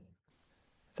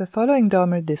The following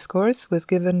Dharma discourse was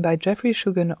given by Geoffrey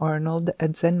Shugen Arnold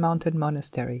at Zen Mountain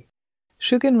Monastery.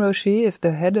 Shugen Roshi is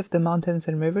the head of the Mountains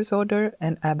and Rivers Order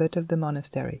and abbot of the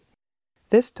monastery.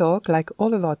 This talk, like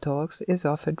all of our talks, is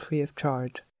offered free of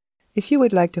charge. If you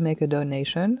would like to make a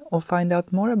donation or find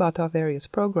out more about our various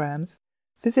programs,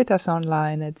 visit us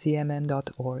online at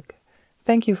zmm.org.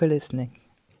 Thank you for listening.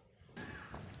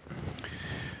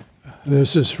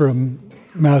 This is from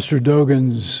Master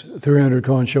Dogen's 300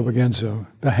 Koan Shobogenzo,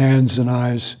 the hands and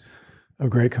eyes of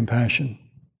great compassion.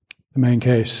 The main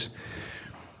case.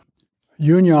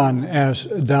 Yunyan asked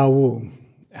Dao Wu,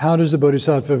 how does the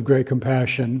Bodhisattva of great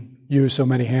compassion use so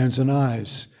many hands and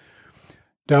eyes?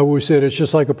 Dao Wu said, it's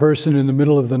just like a person in the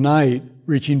middle of the night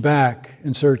reaching back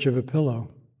in search of a pillow.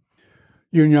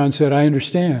 Yunyan said, I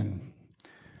understand.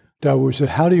 Dao Wu said,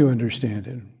 how do you understand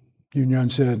it? Yunyan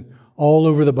said, all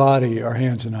over the body are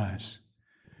hands and eyes.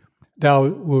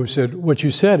 Dao Wu said, what you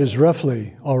said is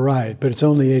roughly all right, but it's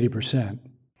only 80%.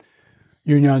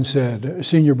 Yunyan said,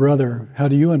 senior brother, how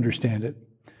do you understand it?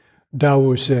 Dao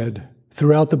Wu said,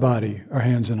 throughout the body are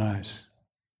hands and eyes.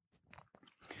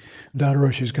 Dao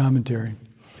Roshi's commentary.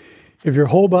 If your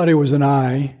whole body was an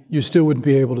eye, you still wouldn't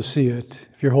be able to see it.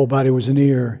 If your whole body was an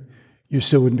ear, you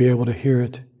still wouldn't be able to hear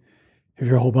it. If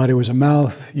your whole body was a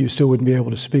mouth, you still wouldn't be able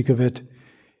to speak of it.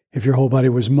 If your whole body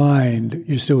was mind,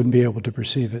 you still wouldn't be able to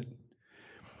perceive it.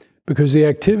 Because the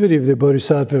activity of the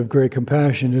Bodhisattva of great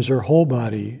compassion is her whole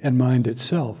body and mind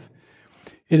itself.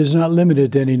 It is not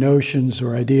limited to any notions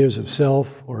or ideas of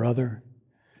self or other.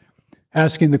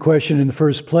 Asking the question in the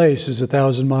first place is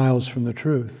 1,000 miles from the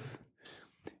truth.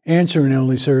 Answering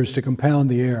only serves to compound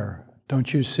the error.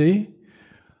 Don't you see?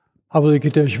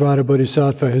 Avalokiteshvara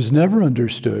Bodhisattva has never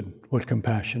understood what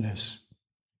compassion is.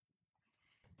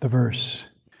 The verse.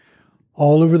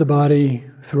 All over the body,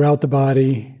 throughout the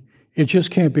body, it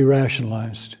just can't be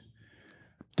rationalized.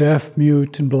 Deaf,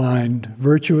 mute, and blind,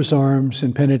 virtuous arms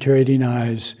and penetrating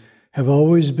eyes have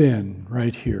always been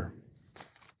right here.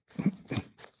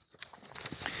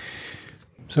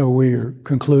 So we're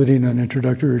concluding an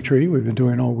introductory retreat we've been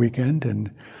doing all weekend,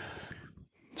 and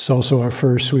it's also our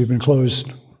first, we've been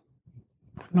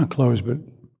not closed, but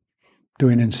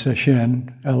doing in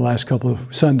session the last couple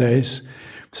of Sundays.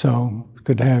 So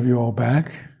good to have you all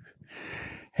back.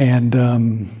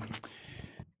 And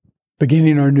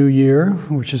beginning our new year,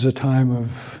 which is a time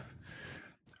of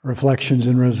reflections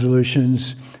and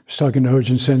resolutions. I was talking to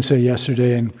Hojin Sensei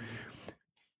yesterday, and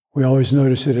we always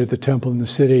notice it at the temple in the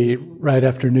city, right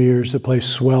after New Year's, the place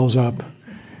swells up,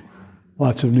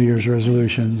 lots of New Year's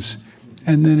resolutions,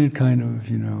 and then it kind of,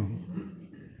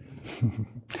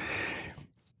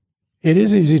 it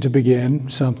is easy to begin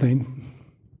something.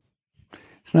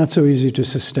 It's not so easy to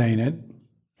sustain it,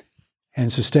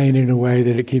 and sustain it in a way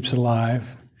that it keeps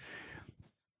alive.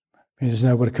 Isn't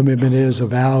that what a commitment is? A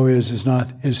vow is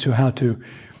to how to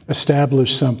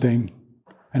establish something,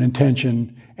 an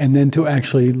intention, and then to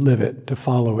actually live it, to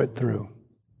follow it through.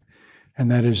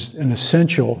 And that is an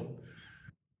essential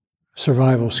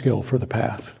survival skill for the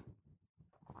path.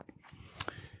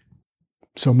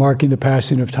 So marking the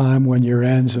passing of time, one year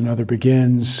ends, another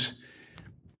begins.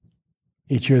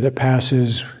 Each year that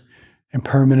passes,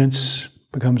 impermanence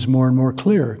becomes more and more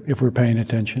clear if we're paying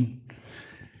attention.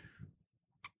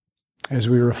 As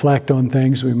we reflect on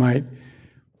things, we might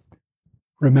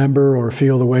remember or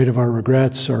feel the weight of our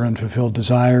regrets, our unfulfilled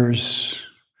desires,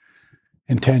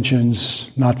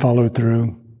 intentions not followed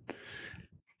through.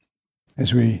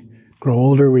 As we grow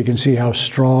older, we can see how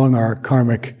strong our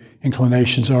karmic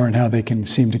inclinations are and how they can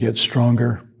seem to get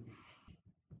stronger.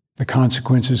 The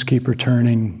consequences keep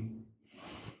returning.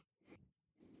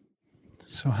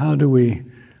 So how do we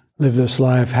live this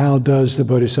life? How does the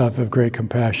Bodhisattva of great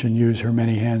compassion use her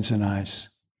many hands and eyes?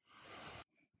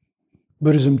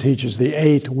 Buddhism teaches the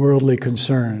 8 worldly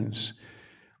concerns,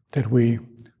 that we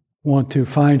want to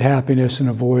find happiness and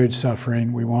avoid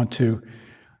suffering. We want to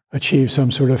achieve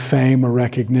some sort of fame or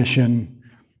recognition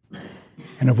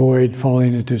and avoid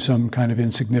falling into some kind of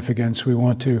insignificance. We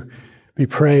want to be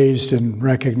praised and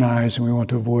recognized, and we want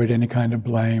to avoid any kind of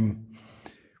blame.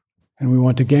 And we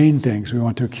want to gain things. We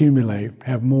want to accumulate,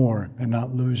 have more, and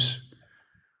not lose.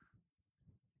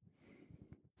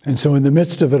 And so in the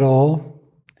midst of it all,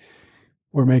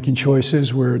 we're making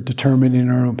choices. We're determining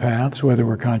our own paths, whether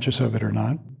we're conscious of it or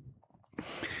not.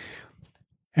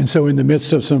 And so in the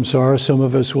midst of samsara, some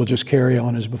of us will just carry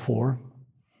on as before.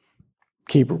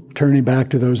 Keep turning back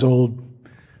to those old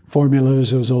formulas,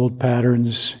 those old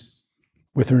patterns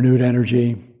with renewed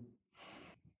energy.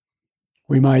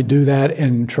 We might do that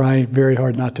and try very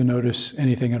hard not to notice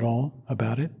anything at all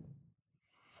about it.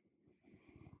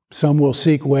 Some will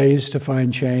seek ways to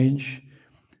find change.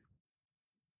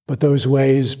 but those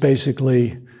ways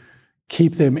basically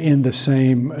keep them in the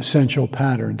same essential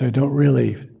pattern. They don't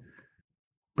really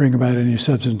bring about any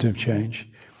substantive change.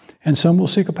 And some will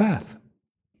seek a path,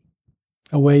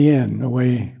 a way in, a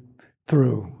way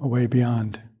through, a way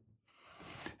beyond.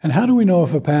 And how do we know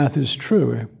if a path is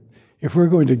true? If we're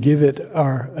going to give it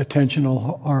our attention,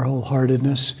 our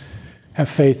wholeheartedness, have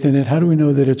faith in it, how do we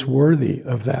know that it's worthy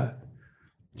of that?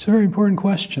 It's a very important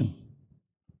question.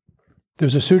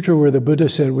 There's a sutra where the Buddha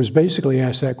said was basically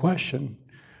asked that question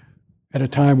at a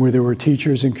time where there were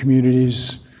teachers and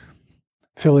communities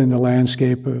filling the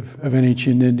landscape of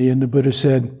ancient India. And the Buddha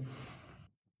said,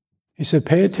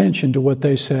 pay attention to what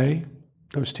they say,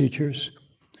 those teachers.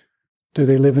 Do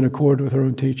they live in accord with their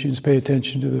own teachings? Pay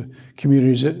attention to the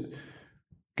communities that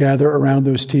gather around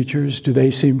those teachers. Do they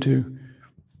seem to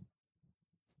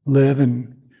live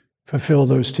and fulfill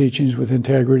those teachings with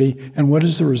integrity? And what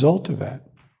is the result of that?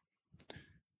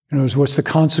 What's the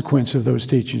consequence of those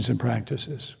teachings and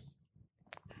practices?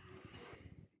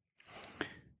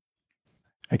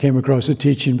 I came across a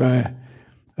teaching by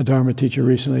a Dharma teacher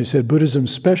recently. He said,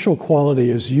 Buddhism's special quality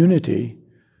is unity,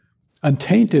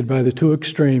 untainted by the two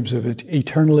extremes of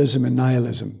eternalism and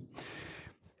nihilism.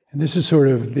 And this is sort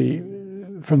of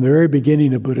from the very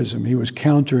beginning of Buddhism, he was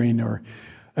countering or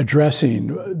addressing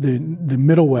the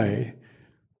middle way,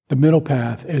 the middle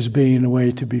path, as being a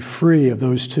way to be free of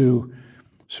those two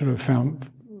sort of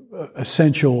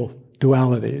essential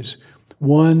dualities.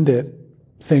 One, that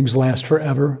things last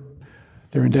forever.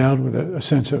 They're endowed with a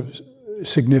sense of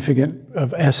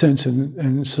of essence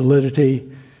and solidity.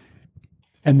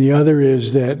 And the other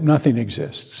is that nothing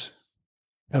exists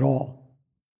at all.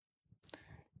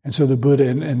 And so the Buddha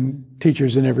and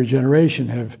teachers in every generation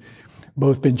have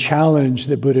both been challenged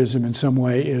that Buddhism in some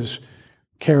way is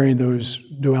carrying those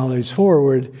dualities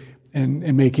forward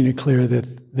and making it clear that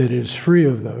it is free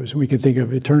of those. We can think of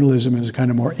eternalism as a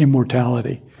kind of more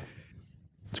immortality.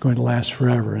 It's going to last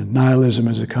forever. And nihilism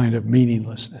as a kind of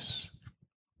meaninglessness.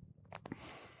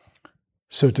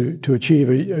 So to achieve,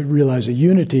 realize a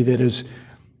unity that is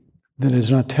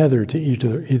not tethered to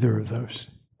either of those.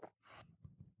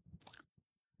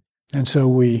 And so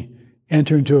we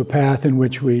enter into a path in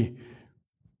which we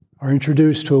are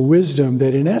introduced to a wisdom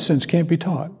that in essence can't be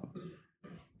taught.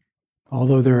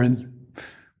 Although there are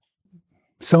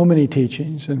so many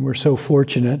teachings, and we're so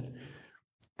fortunate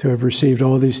to have received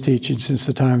all these teachings since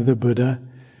the time of the Buddha.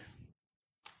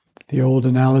 The old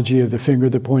analogy of the finger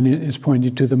that is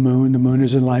pointing to the moon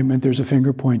is enlightenment, there's a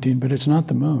finger pointing, but it's not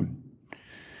the moon.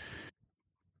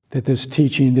 That this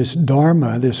teaching, this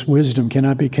Dharma, this wisdom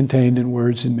cannot be contained in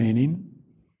words and meaning.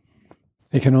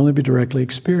 It can only be directly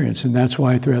experienced, and that's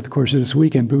why throughout the course of this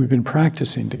weekend we've been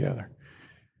practicing together.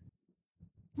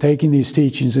 Taking these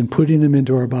teachings and putting them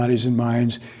into our bodies and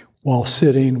minds while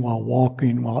sitting, while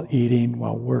walking, while eating,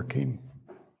 while working.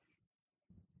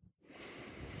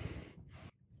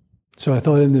 So I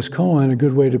thought in this koan, a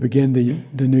good way to begin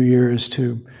the new year is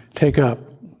to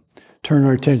turn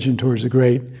our attention towards the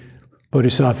great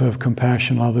Bodhisattva of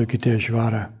compassion,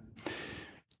 Avalokiteshvara.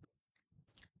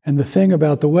 And the thing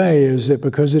about the way is that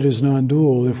because it is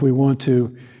non-dual, if we want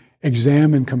to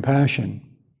examine compassion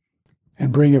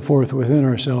and bring it forth within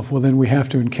ourselves, well, then we have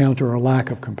to encounter a lack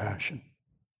of compassion.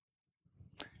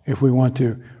 If we want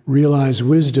to realize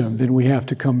wisdom, then we have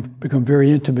to become very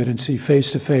intimate and see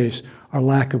face to face our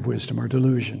lack of wisdom, our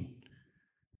delusion.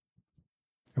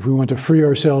 If we want to free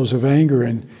ourselves of anger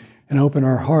and open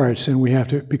our hearts, then we have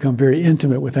to become very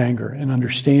intimate with anger and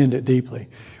understand it deeply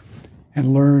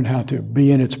and learn how to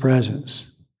be in its presence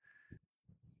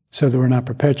so that we're not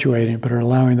perpetuating it, but are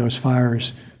allowing those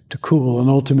fires to cool and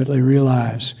ultimately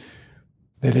realize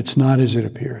that it's not as it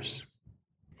appears.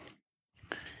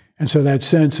 And so that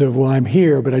sense of, well, I'm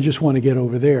here, but I just want to get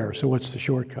over there. So what's the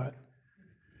shortcut?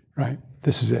 Right?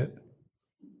 This is it.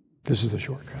 This is the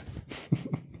shortcut.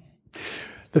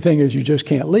 The thing is, you just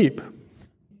can't leap.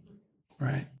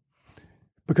 Right?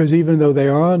 Because even though they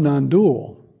are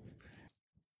non-dual,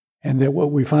 and that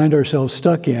what we find ourselves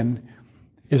stuck in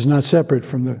is not separate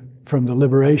from the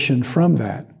liberation from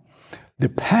that, the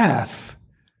path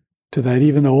to that,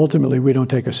 even though ultimately we don't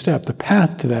take a step, the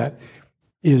path to that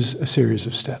is a series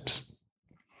of steps.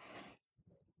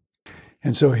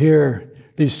 And so here,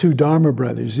 these two Dharma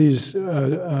brothers, these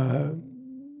Yunyan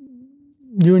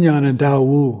and Dao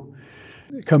Wu,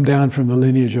 come down from the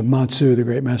lineage of Matsu, the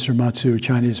great master Matsu,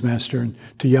 Chinese master, and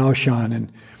to Yaoshan.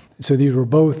 And so these were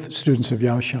both students of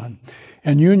Yaoshan.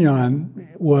 And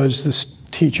Yunyan was the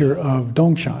teacher of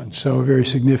Dongshan, so a very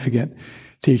significant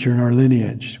teacher in our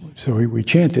lineage. So we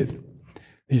chanted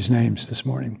these names this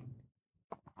morning.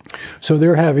 So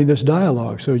they're having this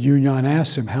dialogue. So Yunyan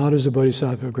asks him, how does a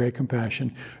Bodhisattva of great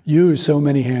compassion use so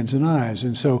many hands and eyes?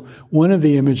 And so one of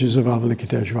the images of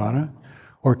Avalokiteshvara,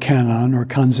 or Kannon, or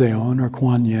Kanzeon, or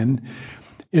Kuan Yin,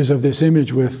 is of this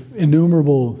image with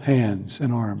innumerable hands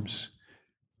and arms.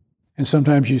 And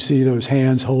sometimes you see those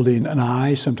hands holding an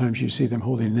eye, sometimes you see them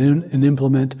holding an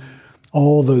implement,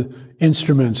 all the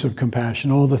instruments of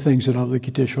compassion, all the things that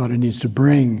Avalokiteshvara needs to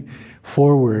bring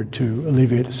forward to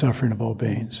alleviate the suffering of all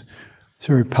beings. It's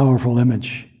a very powerful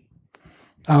image.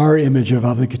 Our image of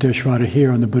Avalokiteshvara here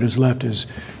on the Buddha's left is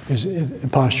a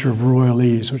posture of royal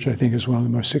ease, which I think is one of the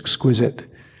most exquisite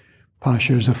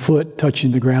postures. A foot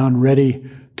touching the ground, ready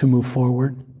to move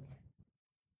forward,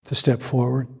 to step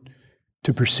forward,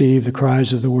 to perceive the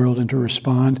cries of the world and to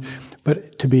respond,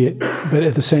 but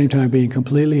at the same time being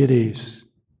completely at ease,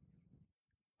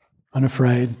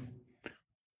 unafraid.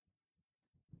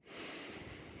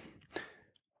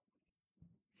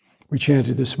 We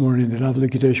chanted this morning that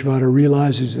Avalokiteshvara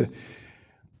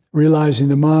realizing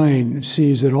the mind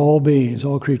sees that all beings,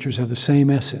 all creatures have the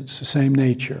same essence, the same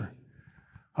nature,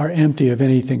 are empty of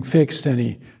anything fixed,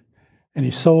 any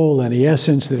soul, any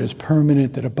essence that is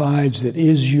permanent, that abides, that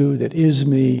is you, that is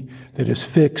me, that is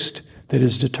fixed, that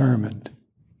is determined.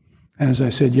 And as I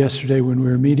said yesterday when we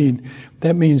were meeting,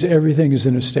 that means everything is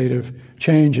in a state of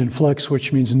change and flux,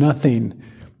 which means nothing.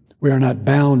 We are not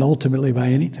bound ultimately by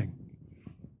anything.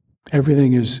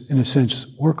 Everything is, in a sense,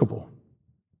 workable.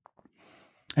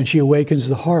 And she awakens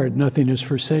the heart, nothing is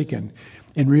forsaken.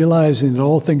 In realizing that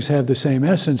all things have the same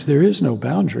essence, there is no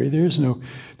boundary, there is no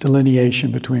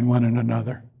delineation between one and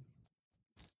another.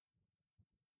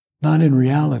 Not in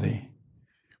reality.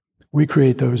 We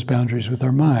create those boundaries with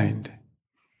our mind,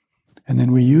 and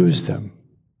then we use them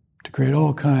to create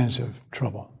all kinds of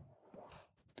trouble.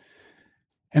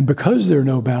 And because there are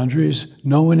no boundaries,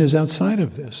 no one is outside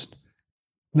of this.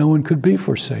 No one could be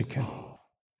forsaken.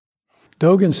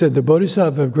 Dogen said the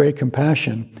Bodhisattva of great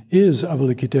compassion is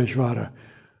Avalokiteshvara,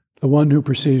 the one who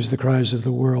perceives the cries of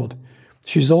the world.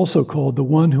 She's also called the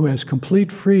one who has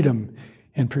complete freedom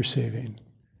in perceiving.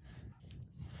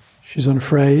 She's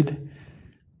unafraid.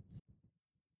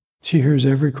 She hears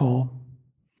every call.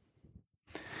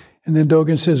 And then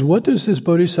Dogen says, what does this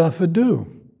Bodhisattva do?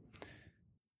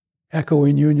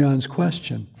 Echoing Yunyan's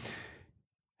question.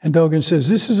 And Dogen says,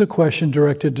 this is a question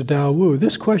directed to Tao Wu.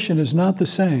 This question is not the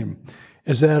same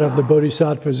as that of the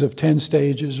Bodhisattvas of 10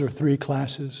 stages or 3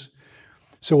 classes.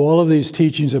 So all of these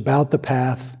teachings about the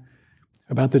path,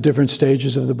 about the different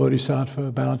stages of the Bodhisattva,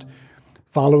 about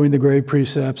following the great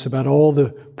precepts, about all the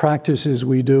practices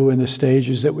we do and the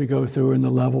stages that we go through and the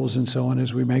levels and so on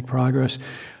as we make progress,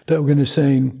 Dogen is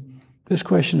saying, this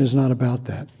question is not about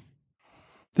that.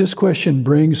 This question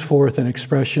brings forth an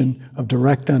expression of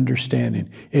direct understanding.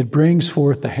 It brings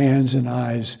forth the hands and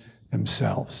eyes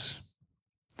themselves.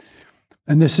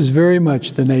 And this is very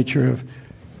much the nature of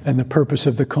and the purpose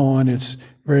of the koan. It's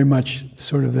very much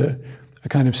sort of a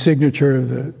kind of signature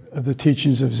of the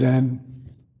teachings of Zen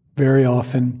very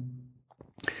often,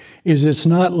 is it's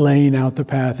not laying out the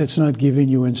path, it's not giving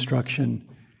you instruction.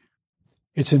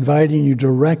 It's inviting you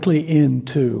directly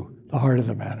into the heart of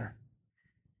the matter.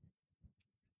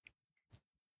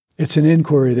 It's an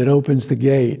inquiry that opens the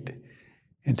gate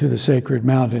into the sacred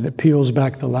mountain. It peels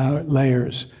back the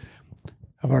layers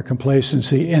of our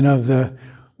complacency and of the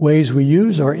ways we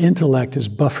use our intellect as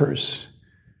buffers,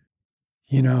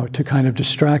 to kind of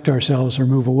distract ourselves or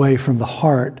move away from the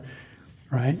heart,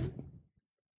 right?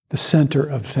 The center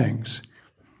of things.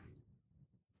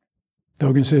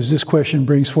 Dogen says this question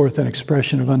brings forth an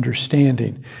expression of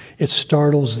understanding. It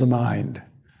startles the mind.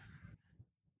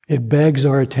 It begs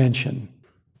our attention.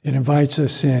 It invites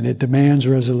us in. It demands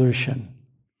resolution,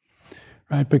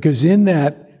 right? Because in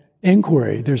that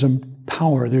inquiry, there's a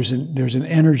power, there's an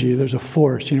energy, there's a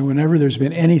force. Whenever there's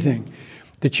been anything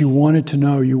that you wanted to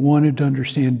know, you wanted to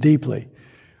understand deeply,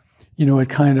 it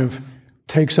kind of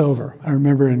takes over. I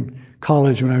remember in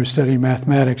college when I was studying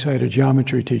mathematics, I had a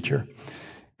geometry teacher.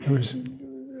 It was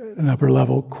an upper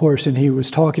level course, and he was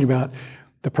talking about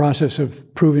the process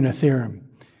of proving a theorem.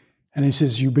 And he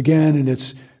says, you begin, and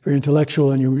it's very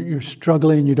intellectual, and you're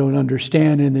struggling, you don't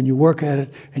understand, and then you work at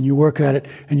it, and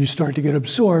you start to get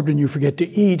absorbed, and you forget to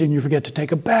eat, and you forget to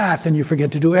take a bath, and you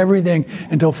forget to do everything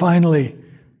until finally.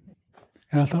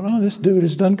 And I thought, this dude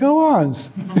has done koans.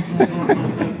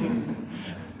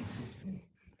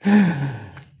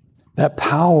 That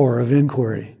power of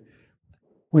inquiry,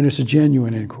 when it's a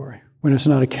genuine inquiry, when it's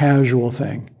not a casual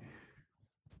thing.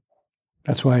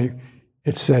 That's why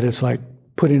it's said it's like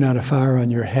putting out a fire on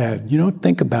your head. You don't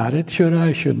think about it. Should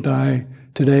I? Shouldn't I?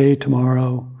 Today?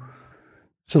 Tomorrow?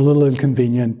 It's a little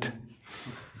inconvenient.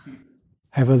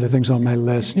 I have other things on my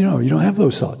list. You don't have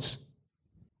those thoughts.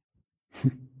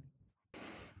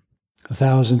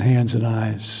 1,000 hands and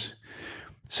eyes.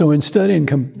 So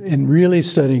in really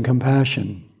studying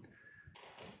compassion,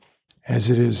 as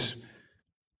it is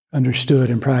understood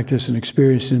and practiced and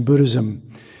experienced in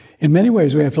Buddhism, in many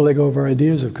ways we have to let go of our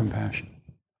ideas of compassion.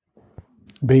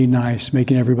 Being nice,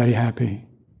 making everybody happy,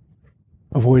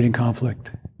 avoiding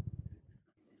conflict.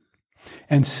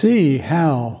 And see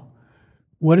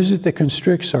what is it that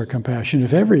constricts our compassion?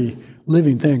 If every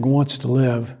living thing wants to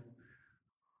live,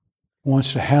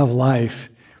 wants to have life,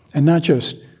 and not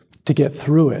just to get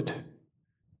through it,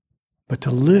 but to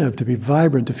live, to be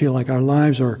vibrant, to feel like our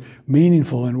lives are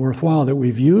meaningful and worthwhile, that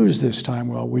we've used this time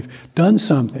well, we've done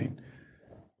something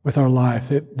with our life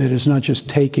that is not just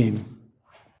taking,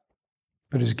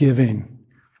 but is giving.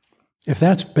 If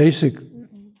that's basic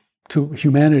to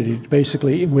humanity,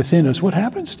 basically within us, what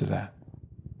happens to that?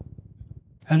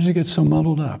 How does it get so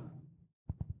muddled up?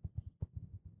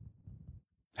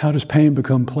 How does pain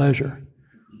become pleasure?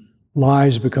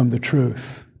 Lies become the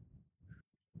truth?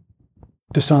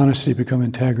 Dishonesty become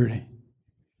integrity?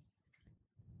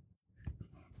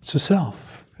 It's a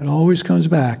self. It always comes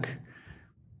back,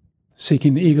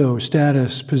 seeking ego,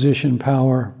 status, position,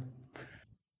 power.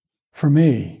 For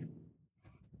me,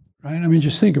 right? I mean,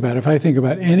 just think about it. If I think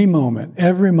about any moment,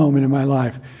 every moment in my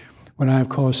life when I have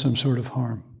caused some sort of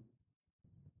harm,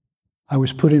 I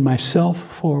was putting myself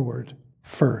forward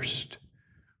first.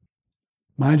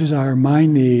 My desire, my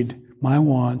need, my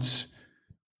wants,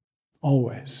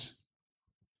 always.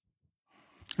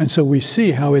 And so we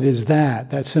see how it is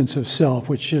that sense of self,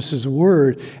 which just is a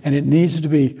word, and it needs to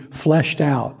be fleshed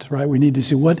out, right? We need to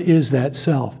see, what is that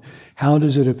self? How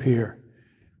does it appear?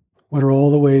 What are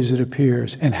all the ways it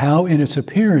appears? And how in its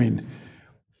appearing,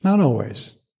 not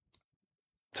always.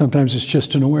 Sometimes it's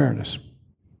just an awareness.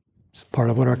 It's part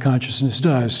of what our consciousness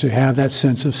does, to have that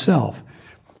sense of self,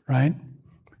 right?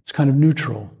 It's kind of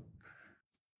neutral.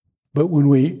 But when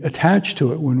we attach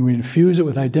to it, when we infuse it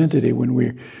with identity,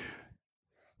 when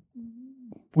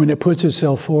it puts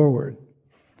itself forward,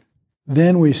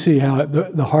 then we see how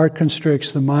the heart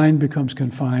constricts, the mind becomes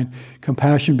confined,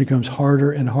 compassion becomes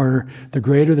harder and harder. The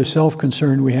greater the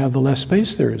self-concern we have, the less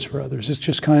space there is for others. It's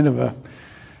just kind of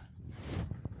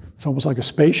it's almost like a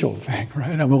spatial thing,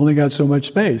 right? I've only got so much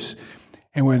space.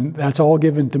 And when that's all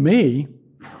given to me,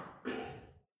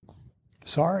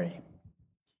 sorry,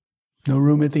 no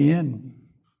room at the inn.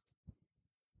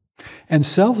 And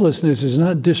selflessness is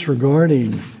not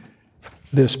disregarding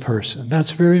this person.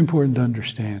 That's very important to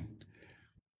understand.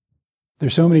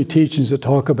 There's so many teachings that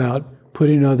talk about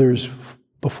putting others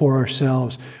before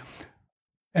ourselves.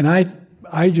 And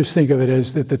I just think of it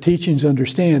as that the teachings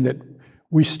understand that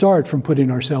we start from putting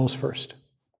ourselves first.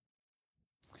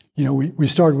 We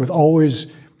start with always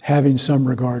having some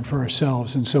regard for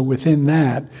ourselves. And so within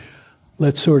that,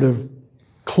 let's sort of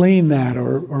clean that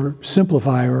or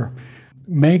simplify or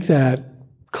make that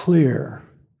clear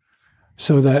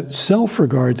so that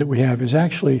self-regard that we have is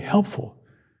actually helpful,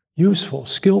 useful,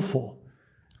 skillful.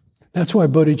 That's why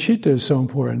bodhicitta is so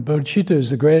important. Bodhicitta is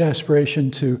the great aspiration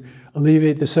to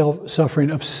alleviate the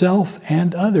suffering of self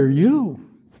and other, you.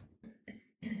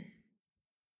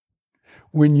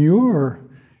 When your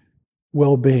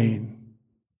well-being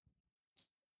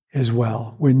is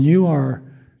well, when you are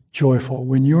joyful,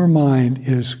 when your mind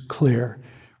is clear,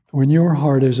 when your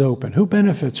heart is open, who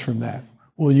benefits from that?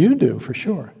 Well, you do, for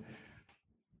sure.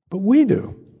 But we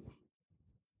do.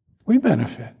 We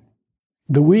benefit.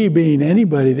 The we being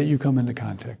anybody that you come into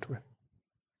contact with.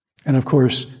 And of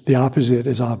course, the opposite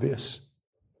is obvious.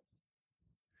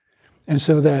 And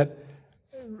so that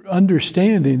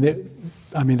understanding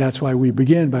that's why we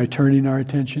begin by turning our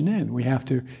attention in. We have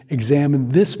to examine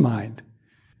this mind,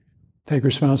 take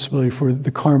responsibility for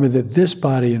the karma that this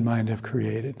body and mind have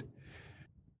created.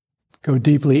 Go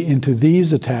deeply into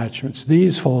these attachments,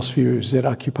 these false views that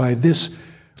occupy this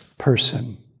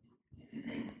person.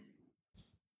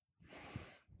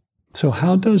 So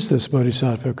how does this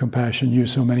bodhisattva of compassion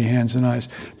use so many hands and eyes?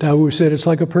 Dawu said it's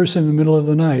like a person in the middle of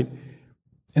the night,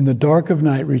 in the dark of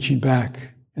night, reaching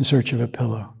back in search of a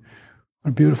pillow.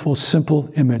 A beautiful, simple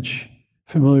image,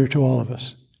 familiar to all of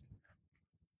us.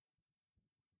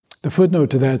 The footnote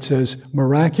to that says,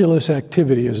 miraculous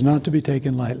activity is not to be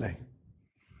taken lightly.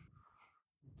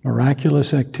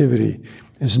 Miraculous activity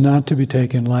is not to be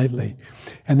taken lightly.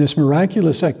 And this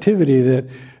miraculous activity that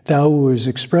Dawu is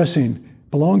expressing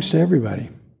belongs to everybody.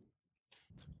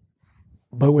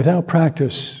 But without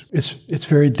practice, it's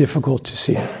very difficult to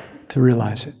see it, to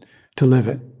realize it, to live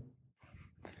it.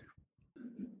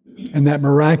 And that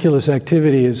miraculous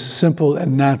activity is simple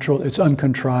and natural. It's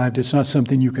uncontrived. It's not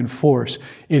something you can force.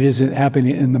 It isn't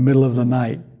happening in the middle of the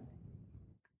night,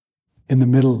 in the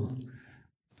middle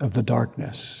of the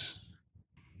darkness,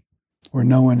 where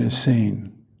no one is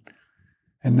seen.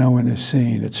 And no one is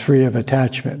seen. It's free of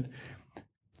attachment.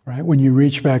 Right? When you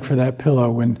reach back for that pillow,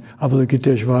 when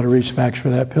Avalokiteshvara reached back for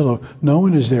that pillow, no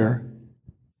one is there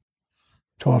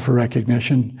to offer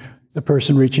recognition. The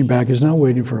person reaching back is not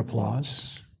waiting for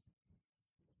applause.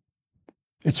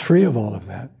 It's free of all of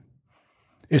that.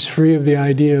 It's free of the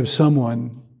idea of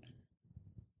someone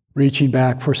reaching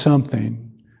back for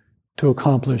something to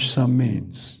accomplish some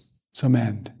means, some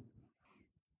end.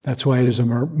 That's why it is a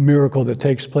miracle that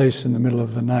takes place in the middle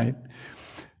of the night.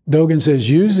 Dogen says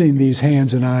using these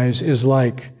hands and eyes is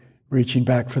like reaching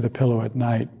back for the pillow at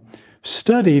night.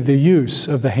 Study the use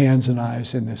of the hands and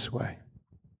eyes in this way.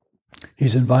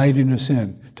 He's inviting us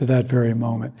in to that very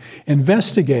moment.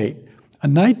 Investigate a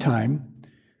nighttime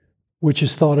which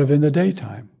is thought of in the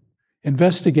daytime.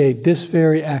 Investigate this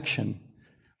very action.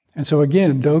 And so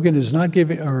again, Dogen is not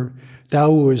giving, or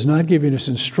Daowu is not giving us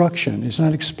instruction. He's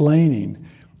not explaining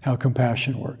how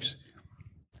compassion works.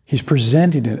 He's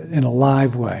presenting it in a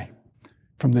live way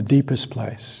from the deepest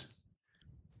place.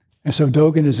 And so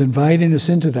Dogen is inviting us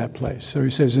into that place. So he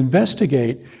says,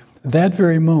 investigate that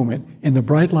very moment in the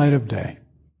bright light of day,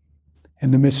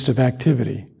 in the midst of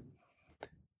activity.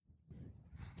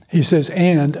 He says,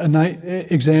 and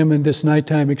examine this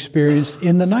nighttime experience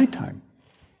in the nighttime.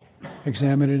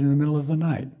 Examine it in the middle of the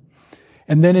night.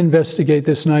 And then investigate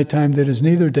this nighttime that is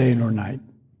neither day nor night,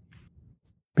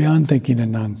 beyond thinking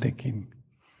and non-thinking.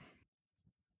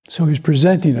 So he's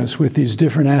presenting us with these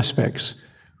different aspects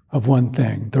of one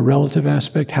thing. The relative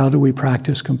aspect, how do we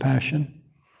practice compassion?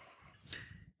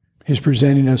 He's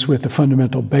presenting us with the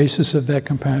fundamental basis of that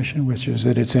compassion, which is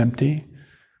that it's empty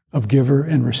of giver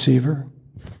and receiver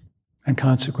and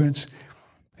consequence.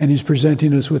 And he's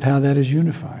presenting us with how that is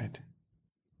unified.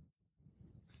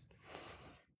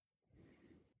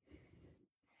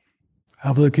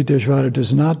 Avalokiteshvara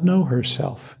does not know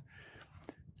herself,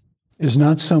 is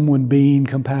not someone being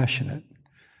compassionate,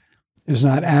 is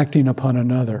not acting upon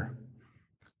another.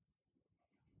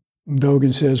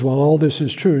 Dogen says, while all this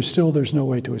is true, still there's no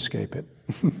way to escape it.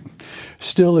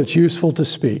 Still it's useful to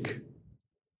speak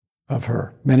of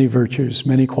her, many virtues,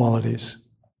 many qualities.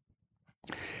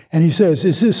 And he says,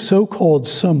 is this so-called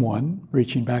someone,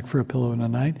 reaching back for a pillow in the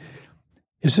night,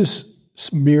 is this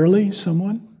merely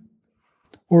someone?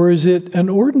 Or is it an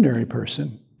ordinary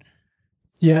person,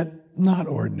 yet not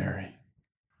ordinary?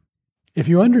 If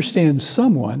you understand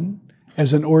someone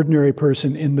as an ordinary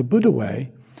person in the Buddha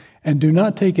way, and do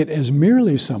not take it as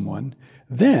merely someone,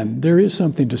 then there is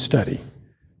something to study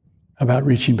about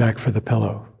reaching back for the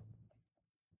pillow.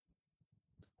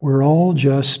 We're all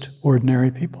just ordinary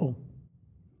people,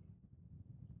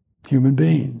 human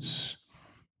beings,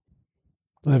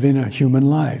 living a human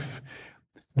life.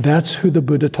 That's who the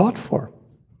Buddha taught for.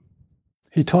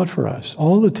 He taught for us.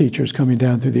 All the teachers coming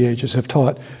down through the ages have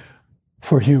taught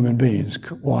for human beings.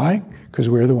 Why? Because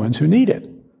we're the ones who need it,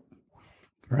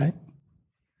 right?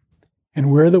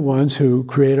 And we're the ones who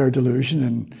create our delusion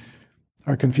and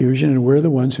our confusion, and we're the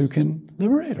ones who can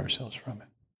liberate ourselves from it.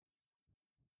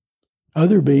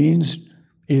 Other beings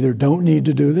either don't need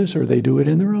to do this or they do it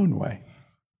in their own way.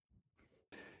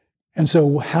 And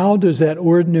so how does that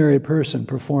ordinary person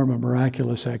perform a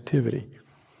miraculous activity?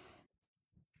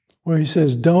 Well, he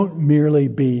says, don't merely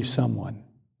be someone.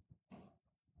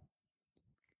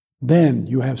 Then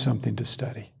you have something to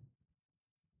study.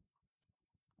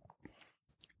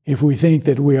 If we think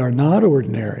that we are not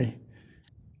ordinary,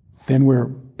 then we're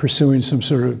pursuing some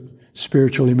sort of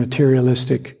spiritually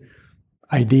materialistic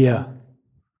idea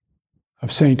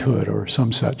of sainthood or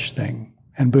some such thing.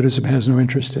 And Buddhism has no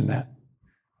interest in that.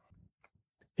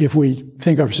 If we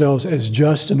think of ourselves as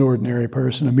just an ordinary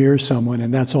person, a mere someone,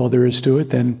 and that's all there is to it,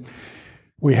 then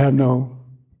we have no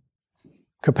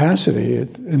capacity.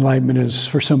 Enlightenment is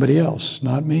for somebody else,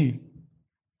 not me.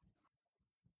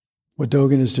 What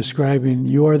Dogen is describing,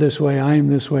 you are this way, I am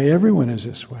this way, everyone is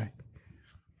this way.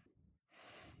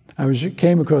 I was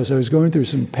going through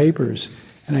some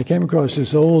papers, and I came across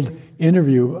this old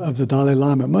interview of the Dalai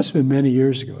Lama. It must have been many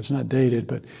years ago. It's not dated,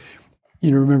 but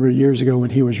remember years ago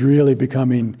when he was really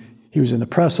he was in the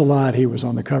press a lot, he was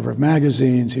on the cover of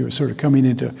magazines, he was sort of coming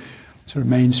into sort of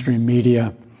mainstream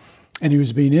media, and he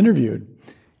was being interviewed.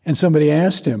 And somebody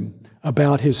asked him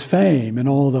about his fame and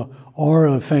all the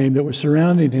aura of fame that was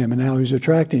surrounding him and how he was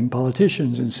attracting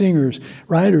politicians and singers,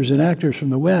 writers and actors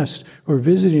from the West who were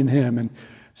visiting him and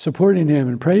supporting him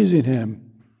and praising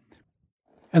him.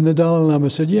 And the Dalai Lama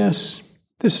said, yes,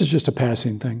 this is just a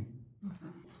passing thing.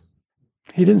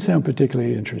 He didn't sound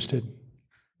particularly interested.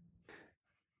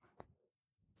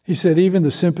 He said even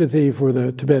the sympathy for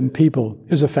the Tibetan people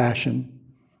is a fashion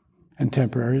and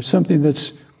temporary. It's something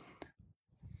that's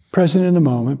present in the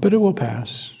moment, but it will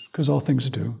pass, because all things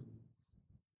do.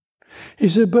 He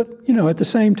said, but, at the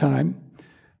same time,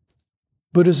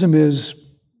 Buddhism is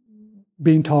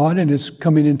being taught and it's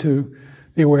coming into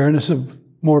the awareness of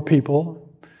more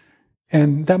people,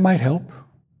 and that might help.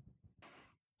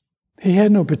 He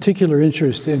had no particular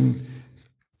interest in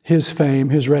his fame,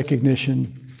 his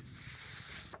recognition,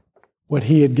 what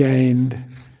he had gained,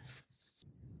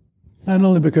 not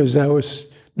only because that was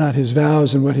not his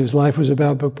vows and what his life was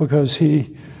about, but because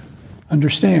he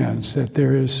understands that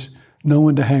there is no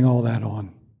one to hang all that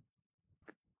on.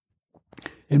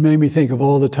 It made me think of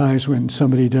all the times when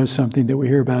somebody does something that we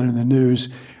hear about in the news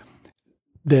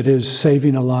that is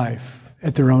saving a life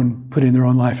at putting their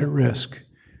own life at risk,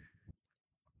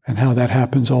 and how that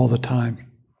happens all the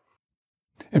time.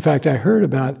 In fact, I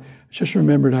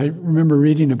remember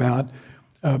reading about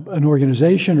an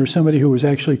organization or somebody who was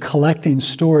actually collecting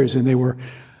stories, and they were,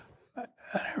 I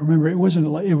don't remember,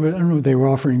 I don't know if they were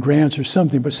offering grants or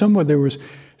something, but somebody was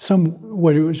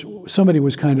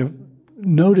kind of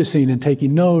noticing and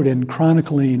taking note and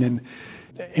chronicling,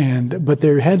 but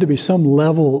there had to be some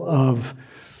level of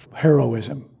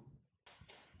heroism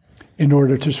in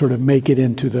order to sort of make it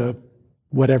into the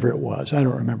whatever it was. I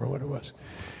don't remember what it was.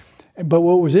 But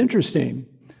what was interesting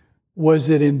was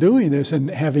that in doing this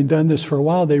and having done this for a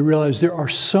while, they realized there are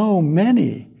so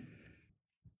many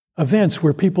events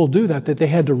where people do that they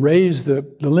had to raise the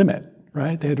limit,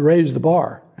 right? They had to raise the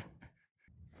bar.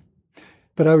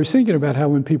 But I was thinking about how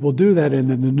when people do that and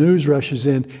then the news rushes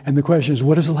in and the question is,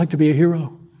 what is it like to be a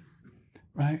hero?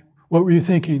 Right? What were you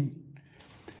thinking?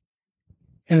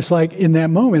 And it's like in that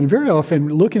moment, very often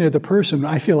looking at the person,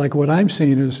 I feel like what I'm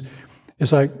seeing is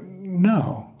like,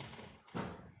 no.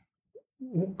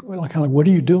 Kind of like, what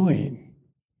are you doing?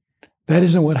 That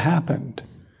isn't what happened.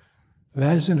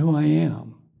 That isn't who I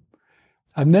am.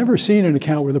 I've never seen an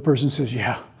account where the person says,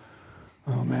 yeah,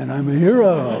 oh man, I'm a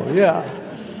hero. Yeah,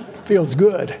 feels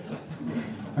good.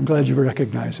 I'm glad you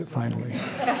recognize it finally.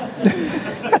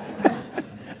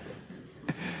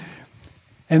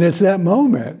 And it's that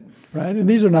moment, right? And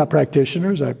these are not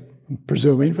practitioners, I'm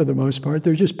presuming for the most part.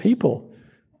 They're just people,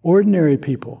 ordinary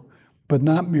people, but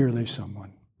not merely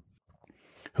someone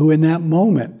who in that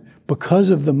moment, because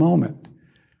of the moment,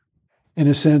 in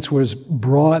a sense was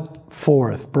brought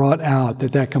out,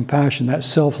 that compassion, that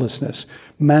selflessness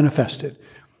manifested,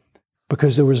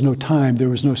 because there was no time, there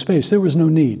was no space, there was no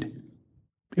need.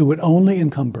 It would only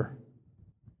encumber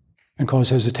and cause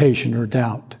hesitation or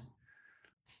doubt.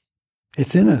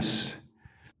 It's in us.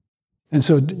 And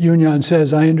so Yunyan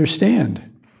says, I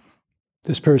understand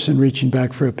this person reaching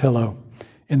back for a pillow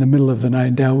in the middle of the night.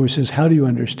 And Daowu says, how do you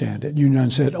understand it?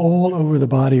 Yunyan said, all over the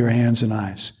body are hands and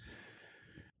eyes.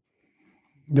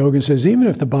 Dogen says, even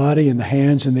if the body and the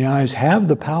hands and the eyes have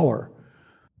the power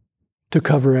to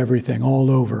cover everything all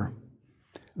over,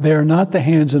 they are not the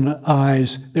hands and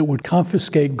eyes that would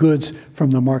confiscate goods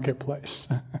from the marketplace.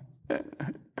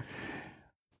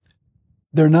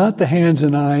 They're not the hands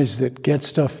and eyes that get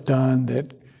stuff done,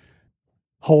 that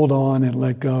hold on and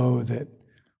let go, that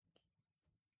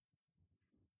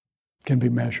can be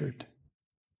measured.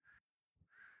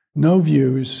 No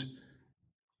views,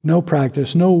 no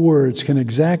practice, no words can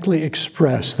exactly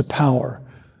express the power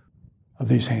of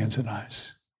these hands and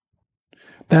eyes.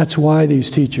 That's why these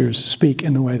teachers speak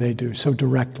in the way they do, so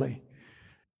directly.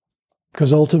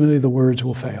 Because ultimately the words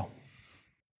will fail.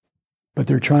 But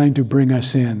they're trying to bring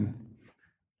us in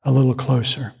a little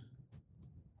closer.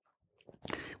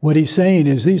 What he's saying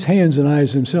is these hands and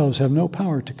eyes themselves have no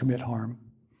power to commit harm.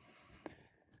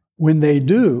 When they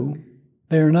do,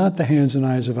 they are not the hands and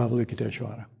eyes of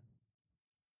Avalokiteshvara.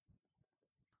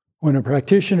 When a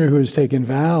practitioner who has taken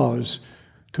vows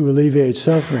to alleviate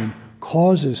suffering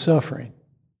causes suffering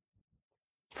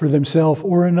for themselves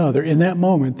or another, in that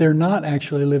moment, they're not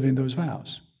actually living those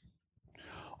vows.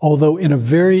 Although in the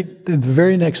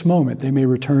very next moment, they may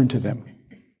return to them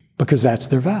because that's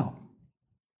their vow.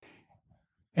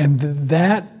 And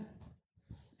that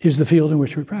is the field in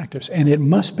which we practice. And it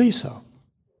must be so.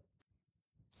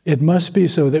 It must be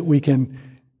so that we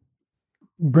can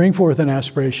bring forth an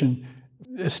aspiration,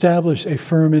 establish a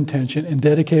firm intention, and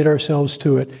dedicate ourselves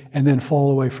to it, and then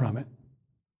fall away from it.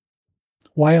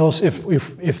 Why else,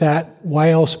 why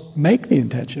else make the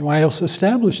intention? Why else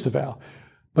establish the vow?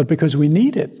 But because we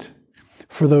need it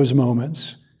for those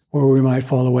moments where we might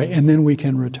fall away, and then we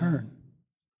can return.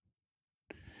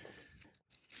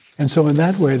 And so in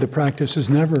that way, the practice is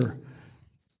never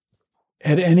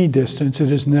at any distance,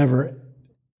 it is never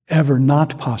ever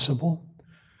not possible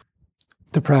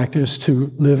to practice,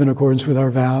 to live in accordance with our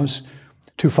vows,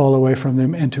 to fall away from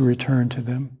them, and to return to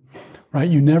them. Right?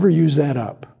 You never use that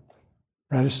up.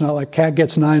 Right? It's not like cat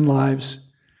gets 9 lives.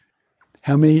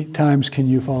 How many times can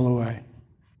you fall away?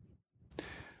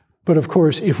 But of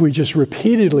course, if we just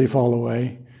repeatedly fall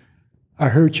away, I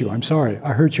hurt you, I'm sorry,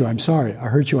 I hurt you, I'm sorry, I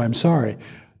hurt you, I'm sorry.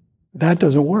 That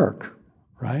doesn't work,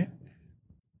 right?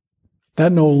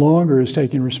 That no longer is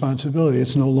taking responsibility.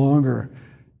 It's no longer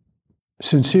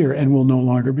sincere and will no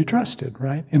longer be trusted,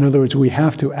 right? In other words, we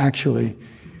have to actually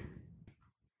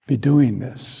be doing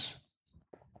this.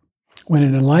 When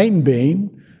an enlightened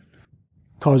being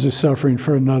causes suffering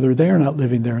for another, they are not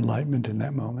living their enlightenment in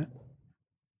that moment.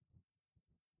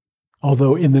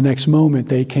 Although in the next moment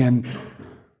they can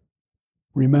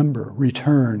remember,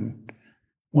 return,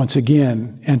 once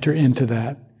again enter into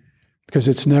that, because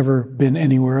it's never been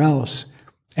anywhere else,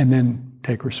 and then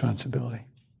take responsibility.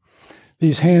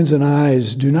 These hands and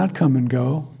eyes do not come and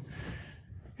go.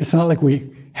 It's not like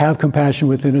we have compassion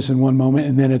within us in one moment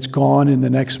and then it's gone in the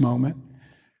next moment.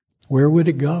 Where would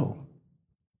it go?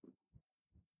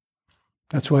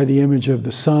 That's why the image of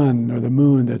the sun or the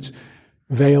moon that's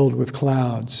veiled with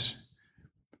clouds,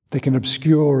 they can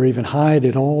obscure or even hide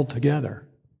it all together.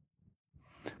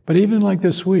 But even like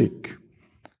this week,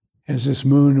 as this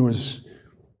moon was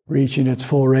reaching its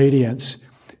full radiance,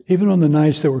 even on the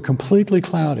nights that were completely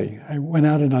cloudy, I went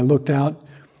out and I looked out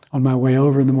on my way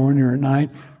over in the morning or at night,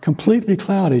 completely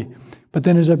cloudy. But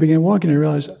then as I began walking, I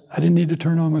realized I didn't need to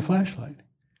turn on my flashlight.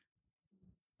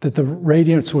 That the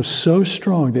radiance was so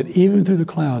strong that even through the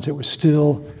clouds, it was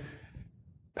still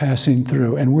passing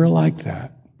through. And we're like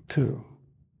that, too.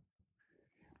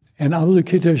 And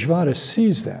Avalokiteshvara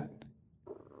sees that.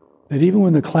 That even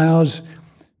when the clouds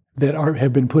that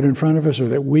have been put in front of us or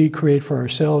that we create for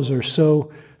ourselves are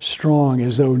so strong,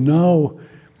 as though no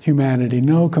humanity,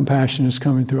 no compassion is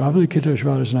coming through,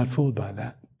 Avalokiteshvara is not fooled by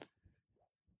that.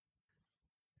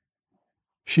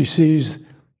 She sees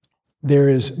there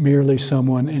is merely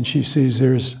someone, and she sees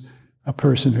there's a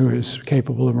person who is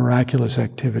capable of miraculous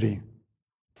activity.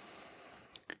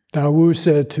 Dao Wu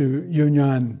said to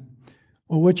Yunyan,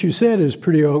 well, what you said is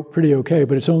pretty okay,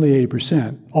 but it's only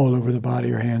 80% all over the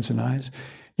body or hands and eyes.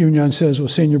 Yunyan says, well,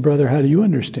 senior brother, how do you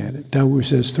understand it? Dao Wu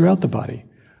says, throughout the body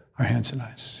are hands and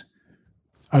eyes.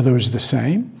 Are those the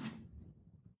same?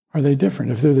 Are they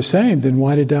different? If they're the same, then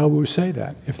why did Dao Wu say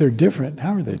that? If they're different,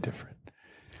 how are they different?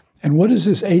 And what is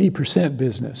this 80%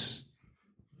 business?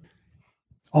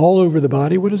 All over the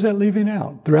body, what is that leaving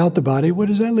out? Throughout the body, what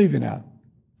is that leaving out?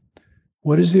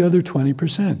 What is the other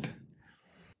 20%?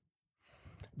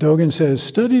 Dogen says,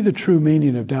 study the true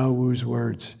meaning of Dao Wu's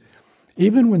words.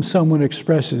 Even when someone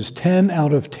expresses 10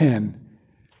 out of 10,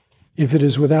 if it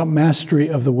is without mastery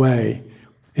of the way,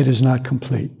 it is not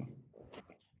complete.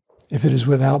 If it is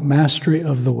without mastery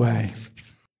of the way.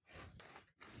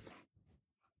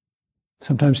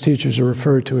 Sometimes teachers are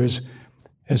referred to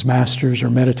as masters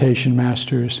or meditation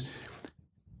masters.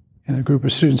 In the group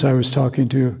of students I was talking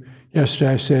to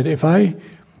yesterday, I said, if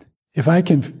I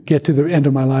can get to the end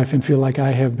of my life and feel like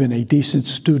I have been a decent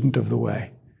student of the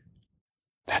way,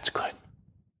 that's good.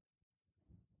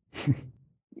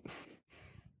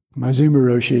 Shugen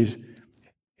Roshi,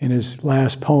 in his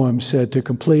last poem, said, to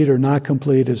complete or not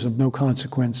complete is of no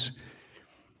consequence.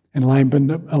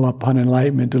 Enlightenment upon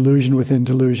enlightenment, delusion within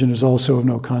delusion is also of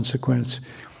no consequence.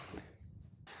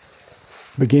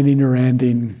 Beginning or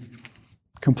ending,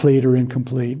 complete or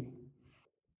incomplete,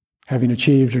 having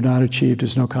achieved or not achieved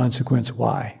is no consequence.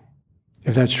 Why?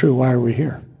 If that's true, why are we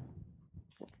here?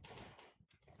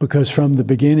 Because from the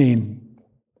beginning,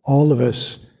 all of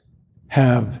us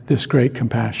have this great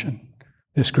compassion,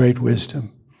 this great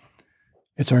wisdom.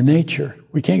 It's our nature.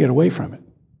 We can't get away from it.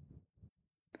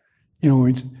 You know,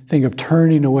 when we think of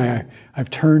turning away, I've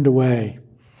turned away.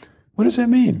 What does that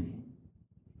mean?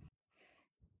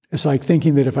 It's like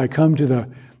thinking that if I come to the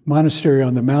monastery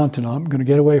on the mountain, I'm going to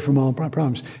get away from all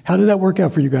problems. How did that work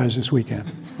out for you guys this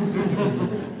weekend?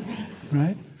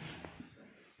 Right?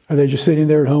 Are they just sitting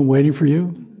there at home waiting for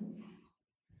you?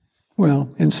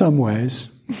 Well, in some ways.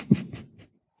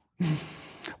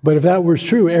 But if that was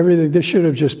true, this should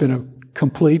have just been a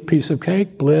complete piece of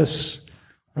cake, bliss,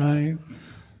 right?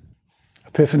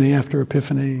 Epiphany after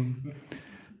epiphany,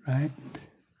 right?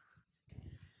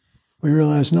 We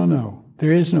realize, no,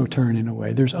 there is no turning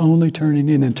away. There's only turning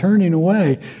in, and turning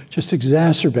away just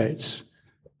exacerbates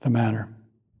the matter.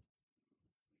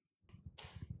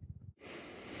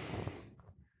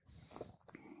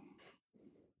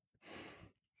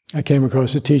 I came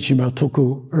across a teaching about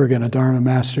Tulku Urgyen, a Dharma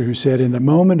master, who said, in the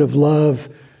moment of love,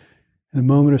 in the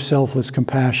moment of selfless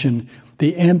compassion,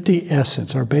 the empty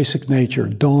essence, our basic nature,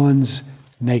 dawns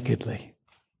nakedly,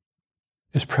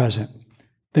 is present.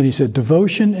 Then he said,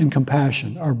 devotion and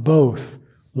compassion are both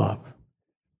love.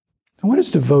 And what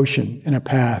is devotion in a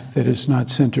path that is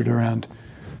not centered around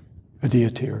a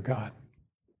deity or God?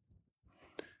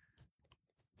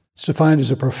 It's defined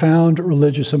as a profound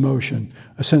religious emotion,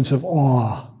 a sense of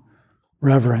awe,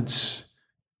 reverence.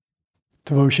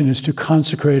 Devotion is to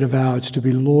consecrate a vow, it's to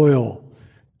be loyal.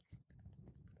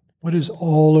 What is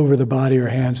all over the body or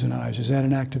hands and eyes? Is that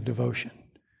an act of devotion?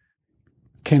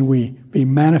 Can we be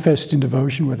manifesting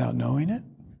devotion without knowing it?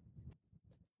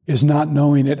 Is not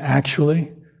knowing it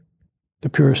actually the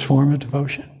purest form of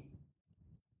devotion?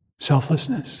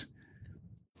 Selflessness?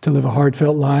 To live a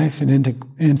heartfelt life in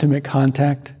intimate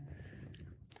contact?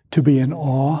 To be in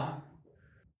awe?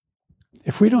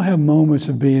 If we don't have moments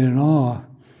of being in awe,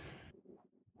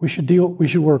 we should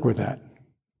work with that.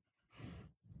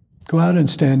 Go out and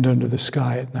stand under the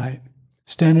sky at night.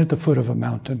 Stand at the foot of a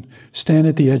mountain. Stand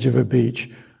at the edge of a beach.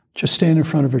 Just stand in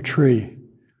front of a tree.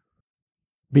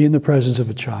 Be in the presence of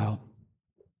a child.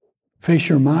 Face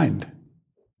your mind.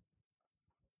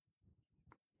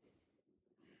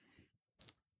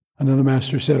 Another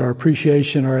master said, our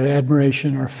appreciation, our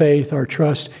admiration, our faith, our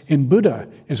trust in Buddha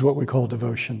is what we call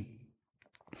devotion.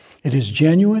 It is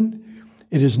genuine,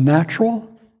 it is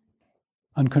natural,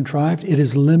 uncontrived, it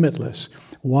is limitless.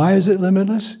 Why is it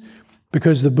limitless?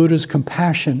 Because the Buddha's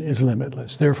compassion is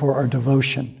limitless. Therefore, our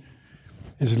devotion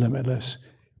is limitless.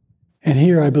 And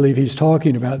here I believe he's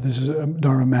talking about, this is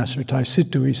Dharma Master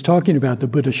Taisittu, he's talking about the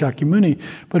Buddha Shakyamuni,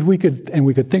 but we could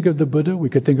think of the Buddha, we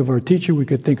could think of our teacher, we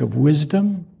could think of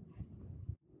wisdom,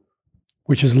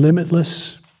 which is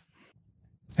limitless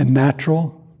and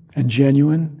natural and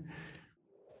genuine,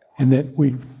 and that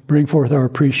we bring forth our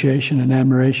appreciation and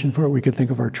admiration for it. We could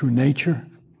think of our true nature.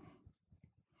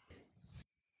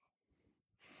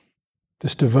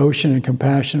 This devotion and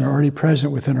compassion are already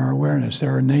present within our awareness.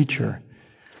 They're our nature.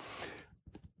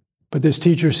 But this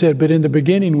teacher said, but in the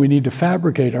beginning we need to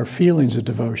fabricate our feelings of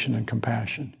devotion and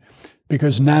compassion,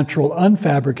 because natural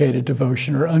unfabricated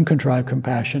devotion or uncontrived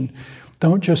compassion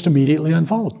don't just immediately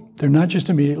unfold. They're not just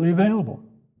immediately available.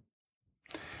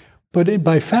 But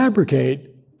by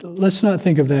fabricate, let's not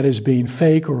think of that as being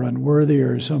fake or unworthy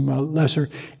or some lesser.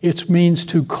 It means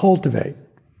to cultivate,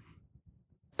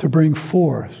 to bring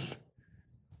forth,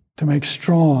 to make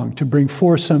strong, to bring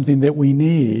forth something that we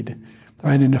need,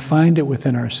 right, and to find it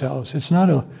within ourselves. It's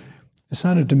not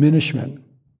a diminishment.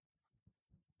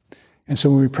 And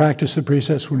so when we practice the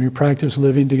precepts, when we practice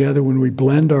living together, when we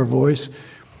blend our voice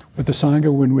with the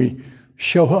Sangha, when we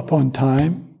show up on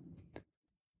time,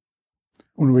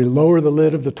 when we lower the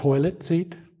lid of the toilet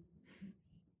seat,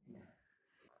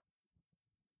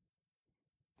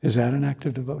 is that an act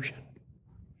of devotion?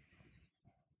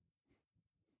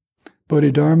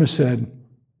 Bodhidharma said,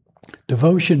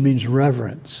 devotion means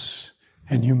reverence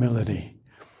and humility.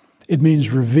 It means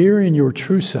revering your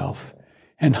true self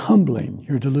and humbling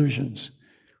your delusions.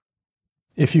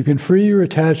 If you can free your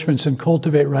attachments and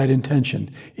cultivate right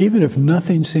intention, even if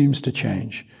nothing seems to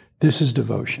change, this is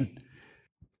devotion.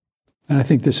 And I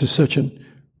think this is such an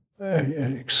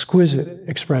exquisite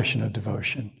expression of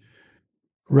devotion.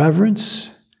 Reverence,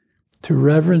 to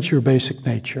reverence your basic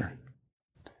nature,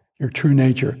 your true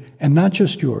nature, and not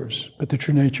just yours, but the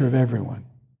true nature of everyone.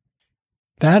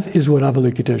 That is what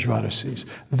Avalokiteshvara sees.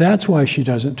 That's why she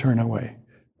doesn't turn away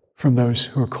from those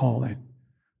who are calling,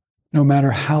 no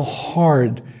matter how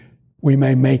hard we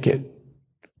may make it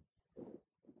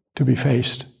to be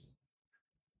faced.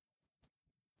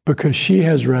 Because she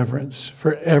has reverence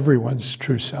for everyone's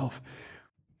true self.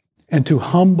 And to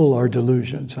humble our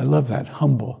delusions. I love that,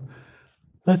 humble.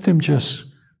 Let them just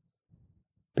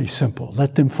be simple.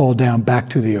 Let them fall down back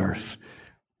to the earth.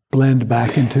 Blend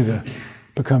back into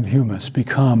become humus,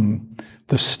 become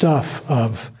the stuff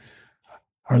of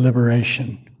our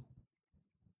liberation.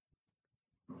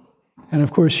 And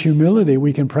of course, humility,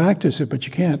 we can practice it, but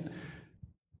you can't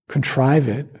contrive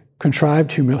it.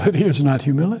 Contrived humility is not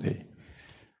humility.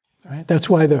 Right? That's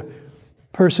why the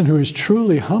person who is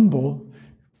truly humble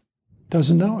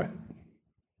doesn't know it.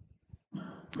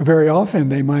 Very often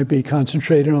they might be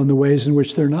concentrated on the ways in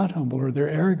which they're not humble, or their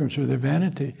arrogance, or their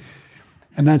vanity,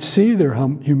 and not see their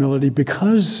humility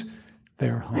because they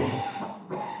are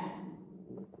humble.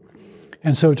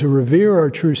 And so to revere our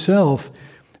true self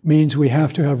means we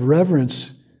have to have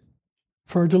reverence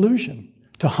for our delusion.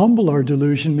 To humble our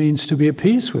delusion means to be at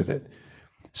peace with it.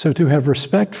 So to have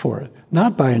respect for it,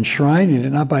 not by enshrining it,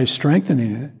 not by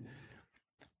strengthening it,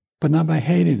 but not by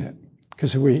hating it.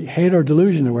 Because if we hate our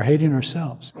delusion, then we're hating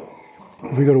ourselves.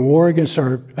 If we go to war against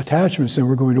our attachments, then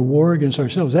we're going to war against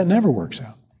ourselves. That never works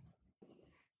out.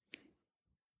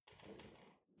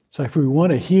 It's like if we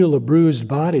want to heal a bruised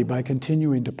body by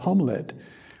continuing to pummel it,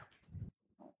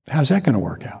 how's that going to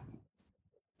work out?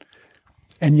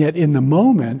 And yet in the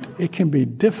moment, it can be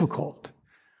difficult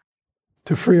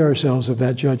to free ourselves of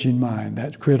that judging mind,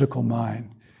 that critical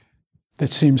mind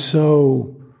that seems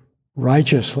so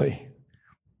righteously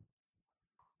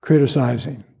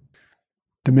criticizing,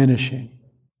 diminishing.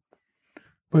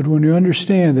 But when you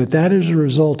understand that that is a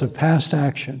result of past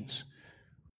actions,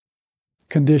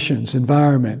 conditions,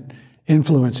 environment,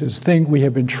 influences, things we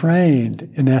have been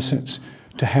trained, in essence,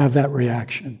 to have that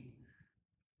reaction.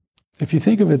 If you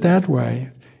think of it that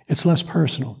way, it's less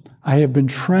personal. I have been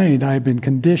trained, I have been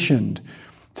conditioned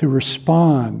to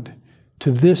respond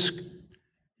to this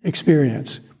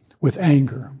experience with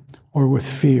anger or with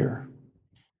fear.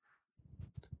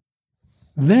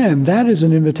 Then that is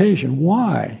an invitation.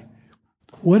 Why?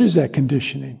 What is that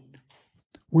conditioning?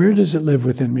 Where does it live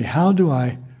within me? How do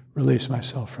I release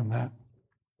myself from that?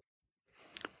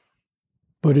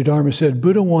 Bodhidharma said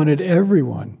Buddha wanted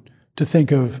everyone to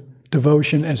think of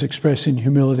devotion as expressing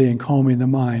humility and calming the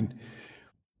mind.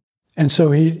 And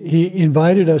so he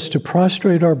invited us to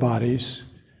prostrate our bodies,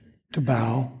 to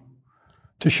bow,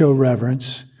 to show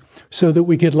reverence, so that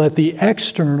we could let the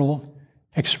external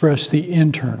express the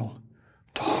internal,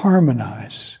 to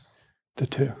harmonize the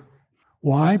two.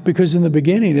 Why? Because in the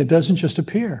beginning, it doesn't just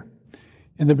appear.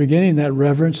 In the beginning, that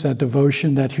reverence, that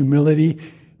devotion, that humility,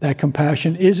 that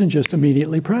compassion isn't just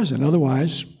immediately present.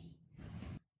 Otherwise,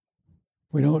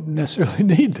 we don't necessarily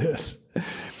need this.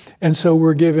 And so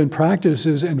we're given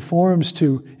practices and forms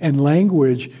and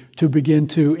language to begin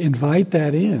to invite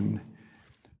that in,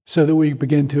 so that we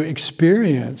begin to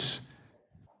experience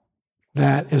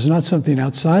that as not something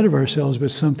outside of ourselves, but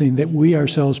something that we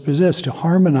ourselves possess, to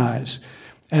harmonize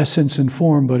essence and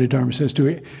form, Bodhidharma says,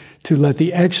 to let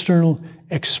the external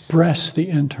express the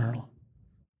internal.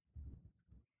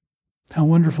 How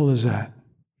wonderful is that?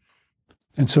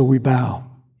 And so we bow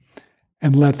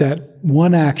and let that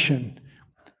one action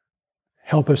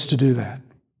help us to do that.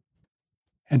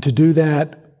 And to do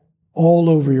that all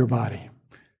over your body,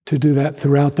 to do that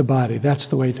throughout the body. That's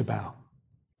the way to bow.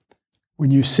 When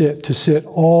you sit, to sit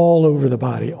all over the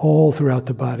body, all throughout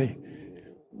the body.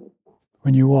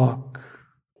 When you walk,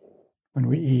 when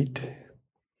we eat.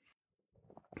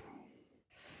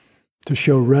 To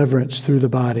show reverence through the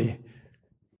body.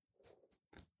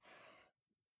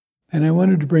 And I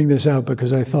wanted to bring this out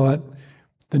because I thought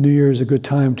the New Year is a good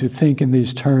time to think in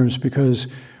these terms, because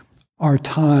our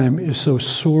time is so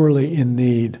sorely in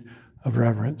need of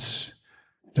reverence,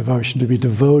 devotion, to be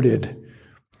devoted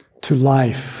to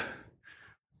life,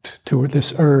 to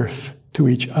this earth, to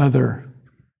each other,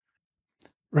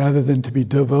 rather than to be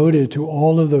devoted to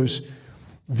all of those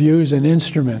views and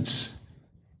instruments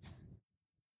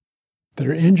that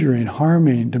are injuring,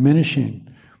 harming,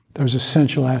 diminishing those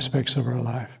essential aspects of our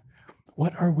life.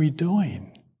 What are we doing?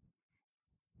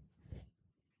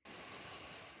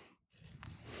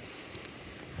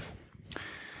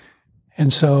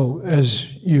 And so,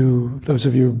 those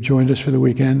of you who've joined us for the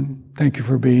weekend, thank you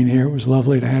for being here. It was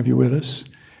lovely to have you with us.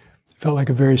 It felt like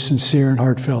a very sincere and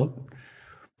heartfelt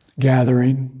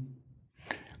gathering.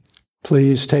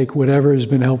 Please take whatever has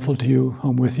been helpful to you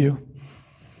home with you.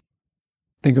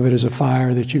 Think of it as a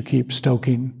fire that you keep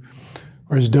stoking,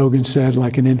 or as Dogen said,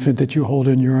 like an infant that you hold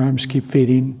in your arms, keep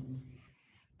feeding,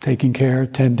 taking care,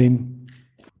 tending.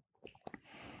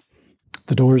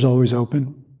 The door is always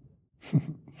open.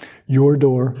 Your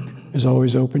door is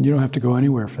always open. You don't have to go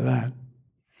anywhere for that.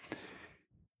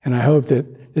 And I hope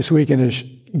that this weekend has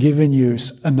given you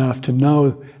enough to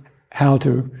know how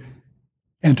to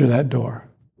enter that door.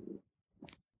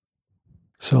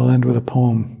 So I'll end with a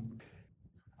poem.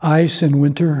 Ice in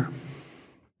winter,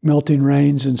 melting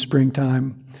rains in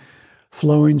springtime,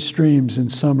 flowing streams in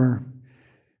summer,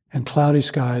 and cloudy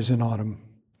skies in autumn,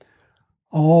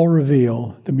 all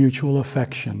reveal the mutual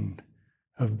affection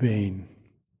of being.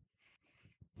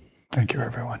 Thank you,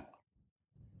 everyone.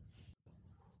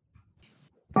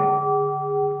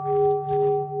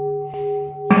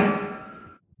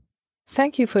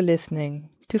 Thank you for listening.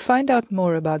 To find out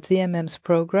more about ZMM's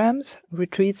programs,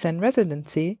 retreats, and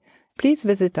residency, please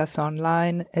visit us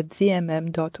online at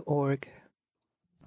zmm.org.